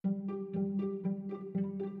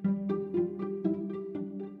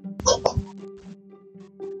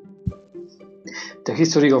The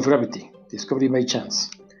history of gravity, discovery by chance.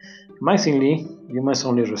 Amazingly, humans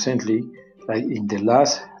only recently, like in the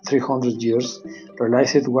last 300 years,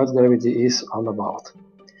 realized what gravity is all about.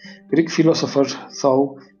 Greek philosophers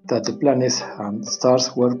thought that the planets and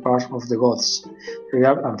stars were part of the gods,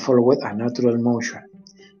 real and followed a natural motion.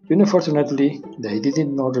 Unfortunately, they did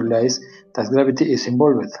not realize that gravity is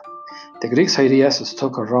involved. The Greeks' ideas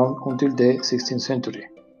stuck around until the 16th century.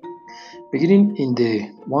 Beginning in the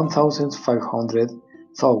 1500s,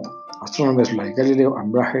 though, astronomers like Galileo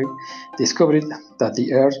and Brahe discovered that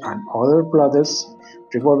the Earth and other planets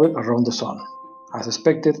revolved around the Sun. As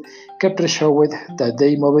expected, Kepler showed that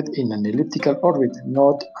they moved in an elliptical orbit,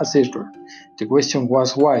 not a circle. The question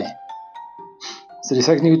was why? Sir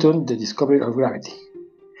Isaac Newton, the discoverer of gravity.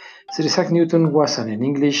 Sir Isaac Newton was an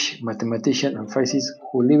English mathematician and physicist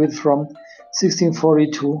who lived from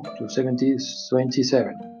 1642 to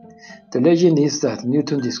 1727. The legend is that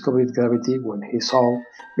Newton discovered gravity when he saw,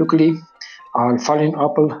 luckily, a falling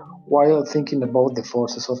apple while thinking about the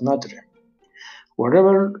forces of nature.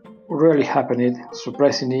 Whatever really happened,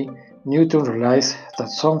 surprisingly, Newton realized that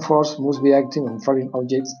some force must be acting on falling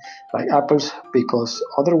objects like apples because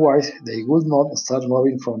otherwise they would not start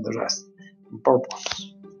moving from the rest on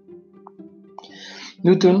purpose.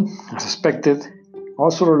 Newton, as expected,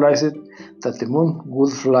 also realized that the moon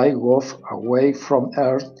would fly off away from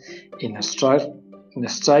Earth in a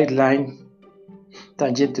straight line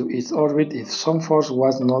tangent to its orbit if some force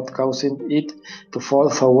was not causing it to fall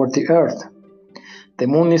toward the Earth. The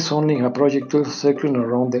moon is only a projectile circling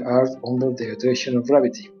around the Earth under the attraction of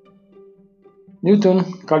gravity. Newton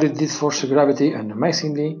called this force gravity and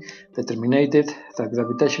amazingly determined that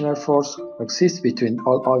gravitational force exists between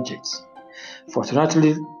all objects.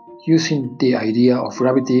 Fortunately, using the idea of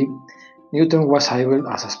gravity, Newton was able,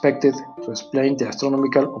 as expected, to explain the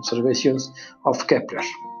astronomical observations of Kepler.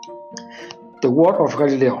 The work of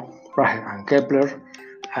Galileo, Brahe, and Kepler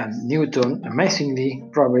and Newton amazingly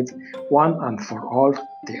proved one and for all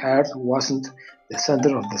the Earth wasn't the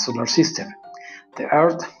center of the solar system. The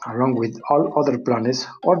Earth, along with all other planets,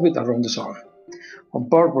 orbit around the Sun. On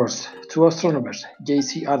purpose, two astronomers,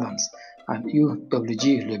 J.C. Adams and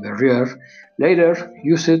U.W.G. Le Verrier, later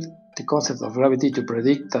used the concept of gravity to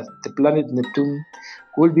predict that the planet Neptune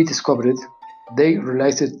would be discovered. They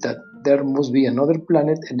realized that there must be another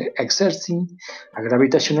planet exerting a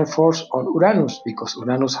gravitational force on Uranus because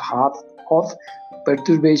Uranus had odd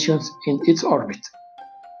perturbations in its orbit.